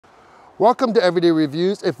Welcome to Everyday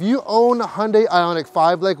Reviews. If you own a Hyundai IONIQ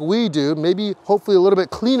 5 like we do, maybe hopefully a little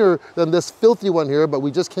bit cleaner than this filthy one here, but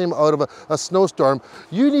we just came out of a snowstorm,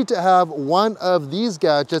 you need to have one of these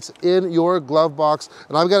gadgets in your glove box.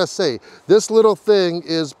 And I've got to say, this little thing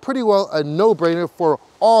is pretty well a no-brainer for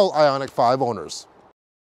all IONIQ 5 owners.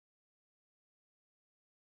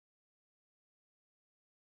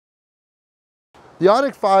 The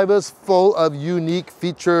IONIQ 5 is full of unique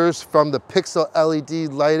features, from the pixel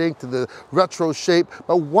LED lighting to the retro shape,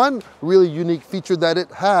 but one really unique feature that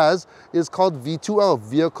it has is called V2L,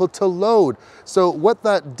 vehicle to load. So what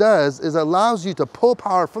that does is allows you to pull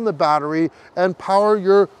power from the battery and power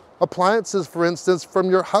your appliances, for instance,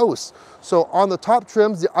 from your house. So on the top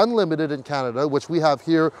trims, the unlimited in Canada, which we have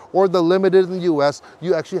here, or the limited in the US,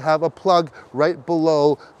 you actually have a plug right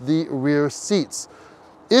below the rear seats.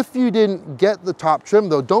 If you didn't get the top trim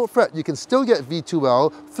though, don't fret, you can still get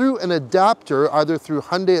V2L through an adapter, either through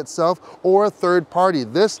Hyundai itself or a third party.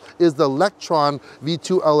 This is the Lectron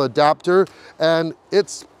V2L adapter, and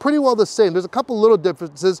it's pretty well the same. There's a couple little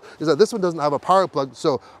differences, is that this one doesn't have a power plug.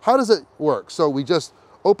 So how does it work? So we just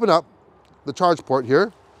open up the charge port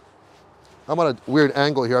here. I'm on a weird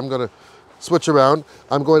angle here. I'm gonna switch around.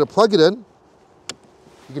 I'm going to plug it in.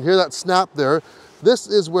 You can hear that snap there. This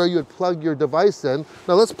is where you would plug your device in.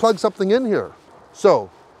 Now let's plug something in here.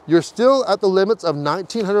 So you're still at the limits of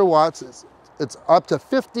 1900 watts. It's up to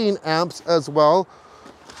 15 amps as well.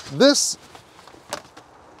 This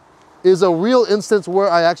is a real instance where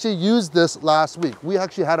I actually used this last week. We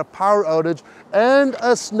actually had a power outage and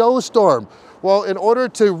a snowstorm. Well, in order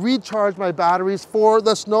to recharge my batteries for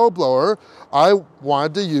the snowblower, I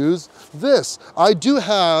wanted to use this. I do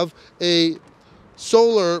have a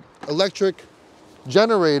solar electric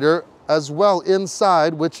generator as well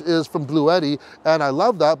inside, which is from Bluetti, and I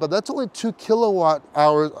love that, but that's only 2 kilowatt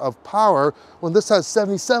hours of power when this has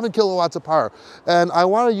 77 kilowatts of power. And I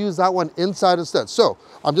want to use that one inside instead. So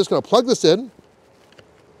I'm just going to plug this in,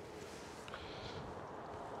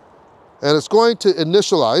 and it's going to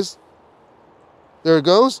initialize. There it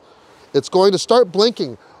goes. It's going to start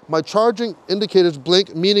blinking. My charging indicators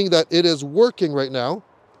blink, meaning that it is working right now.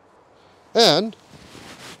 And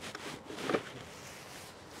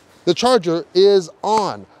the charger is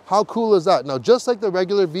on. How cool is that? Now, just like the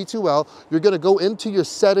regular V2L, you're gonna go into your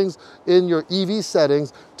settings in your EV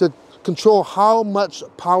settings to control how much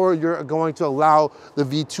power you're going to allow the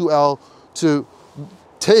V2L to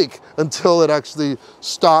take until it actually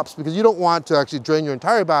stops, because you don't want to actually drain your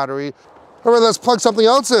entire battery. All right, let's plug something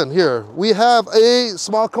else in here. We have a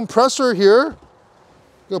small compressor here. I'm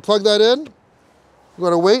gonna plug that in.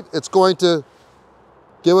 We're gonna wait. It's going to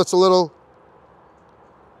give us a little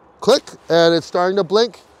click, and it's starting to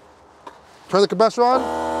blink. Turn the compressor on.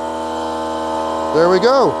 There we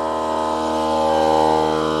go.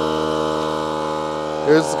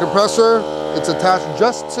 Here's the compressor. It's attached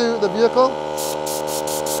just to the vehicle.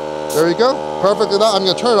 There we go. Perfect. I'm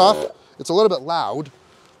gonna turn it off. It's a little bit loud,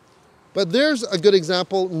 but there's a good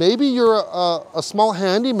example. Maybe you're a small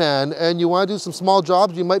handyman and you wanna do some small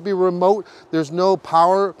jobs. You might be remote. There's no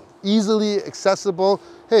power easily accessible.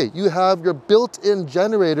 Hey, you have your built-in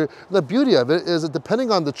generator. The beauty of it is that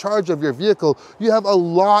depending on the charge of your vehicle, you have a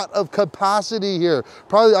lot of capacity here,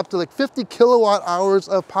 probably up to like 50 kilowatt hours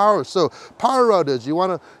of power. So power outage, you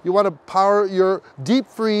wanna power your deep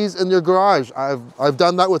freeze in your garage. I've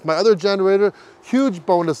done that with my other generator. Huge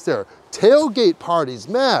bonus there. Tailgate parties,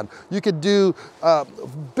 man, you could do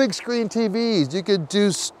big screen TVs, you could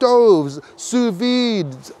do stoves, sous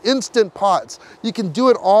vide, instant pots. You can do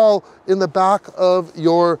it all in the back of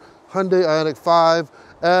your Hyundai IONIQ 5.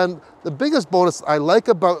 And the biggest bonus I like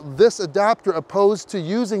about this adapter, opposed to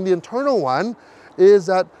using the internal one, is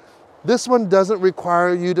that this one doesn't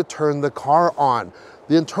require you to turn the car on.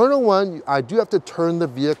 The internal one, I do have to turn the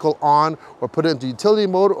vehicle on or put it into utility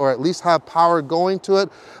mode, or at least have power going to it.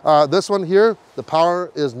 This one here, the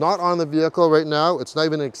power is not on the vehicle right now. It's not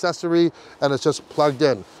even an accessory, and it's just plugged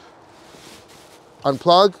in.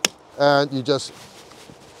 Unplug, and you just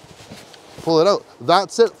pull it out.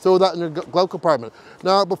 That's it. Throw that in your glove compartment.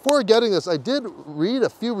 Now, before getting this, I did read a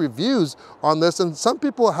few reviews on this, and some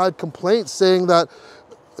people had complaints saying that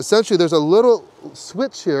essentially there's a little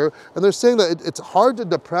switch here, and they're saying that it's hard to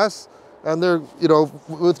depress, and they're,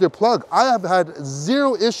 with your plug. I have had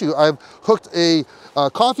zero issue. I've hooked a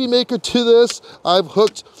coffee maker to this. I've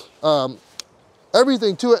hooked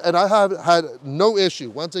everything to it, and I have had no issue.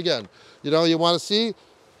 Once again, you wanna see,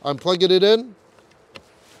 I'm plugging it in,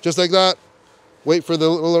 just like that. Wait for the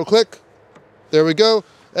little click. There we go,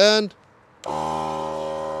 and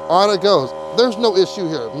on it goes. There's no issue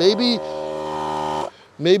here.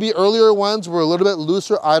 Maybe earlier ones were a little bit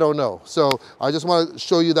looser, I don't know. So I just want to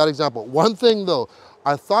show you that example. One thing though,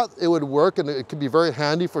 I thought it would work and it could be very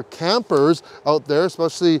handy for campers out there,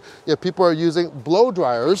 especially if people are using blow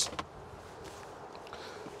dryers.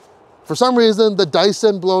 For some reason, the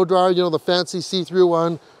Dyson blow dryer, you know, the fancy see-through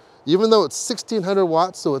one, even though it's 1600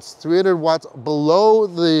 watts, so it's 300 watts below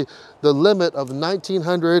the limit of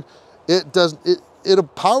 1900,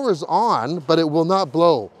 it powers on, but it will not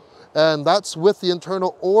blow. And that's with the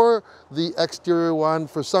internal or the exterior one.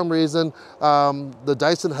 For some reason, the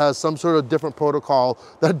Dyson has some sort of different protocol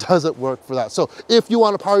that doesn't work for that. So if you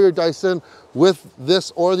want to power your Dyson with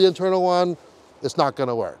this or the internal one, it's not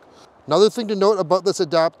gonna work. Another thing to note about this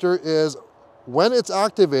adapter is when it's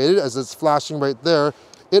activated, as it's flashing right there,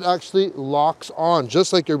 it actually locks on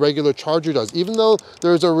just like your regular charger does, even though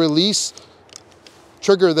there's a release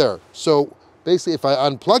trigger there. So basically if I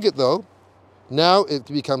unplug it though, now it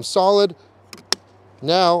becomes solid.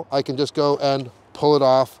 Now I can just go and pull it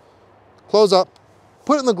off, close up,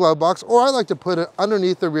 put it in the glove box, or I like to put it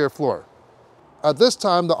underneath the rear floor. At this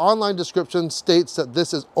time, the online description states that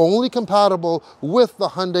this is only compatible with the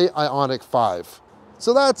Hyundai IONIQ 5.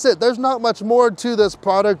 So that's it. There's not much more to this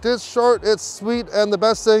product. It's short, it's sweet, and the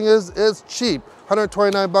best thing is it's cheap.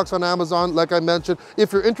 129 bucks on Amazon, like I mentioned.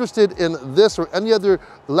 If you're interested in this or any other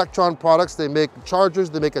Lectron products, they make chargers,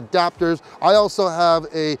 they make adapters. I also have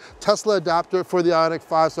a Tesla adapter for the IONIQ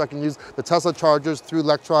 5, so I can use the Tesla chargers through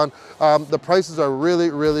Lectron. The prices are really,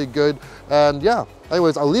 really good. And yeah,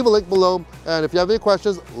 anyways, I'll leave a link below. And if you have any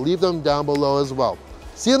questions, leave them down below as well.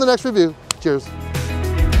 See you in the next review. Cheers.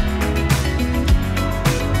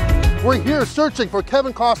 We're here searching for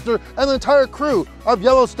Kevin Costner and the entire crew of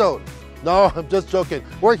Yellowstone. No, I'm just joking.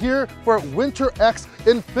 We're here for Winter X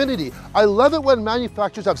Infinity. I love it when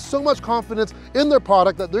manufacturers have so much confidence in their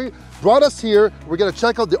product that they brought us here. We're gonna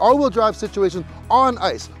check out the all-wheel drive situation on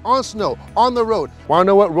ice, on snow, on the road. Wanna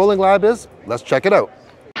know what Rolling Lab is? Let's check it out.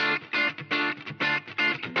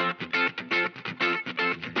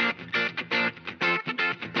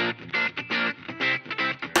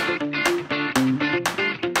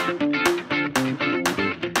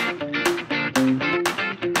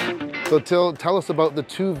 So tell us about the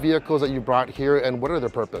two vehicles that you brought here and what are their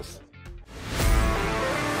purpose?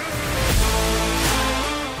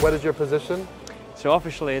 What is your position? So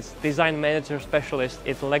officially it's Design Manager Specialist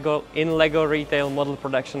in Lego Retail Model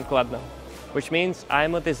Production Club now, which means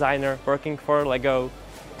I'm a designer working for Lego,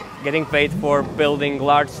 getting paid for building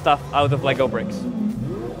large stuff out of Lego bricks.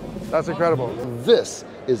 That's incredible. This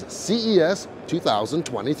is CES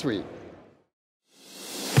 2023.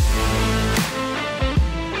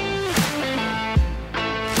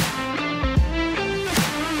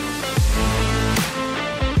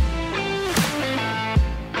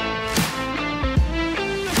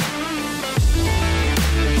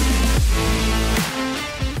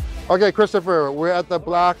 Okay, Christopher, we're at the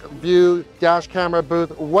Blackview dash camera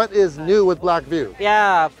booth. What is new with Blackview?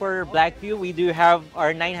 Yeah, for Blackview, we do have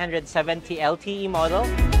our 970 LTE model.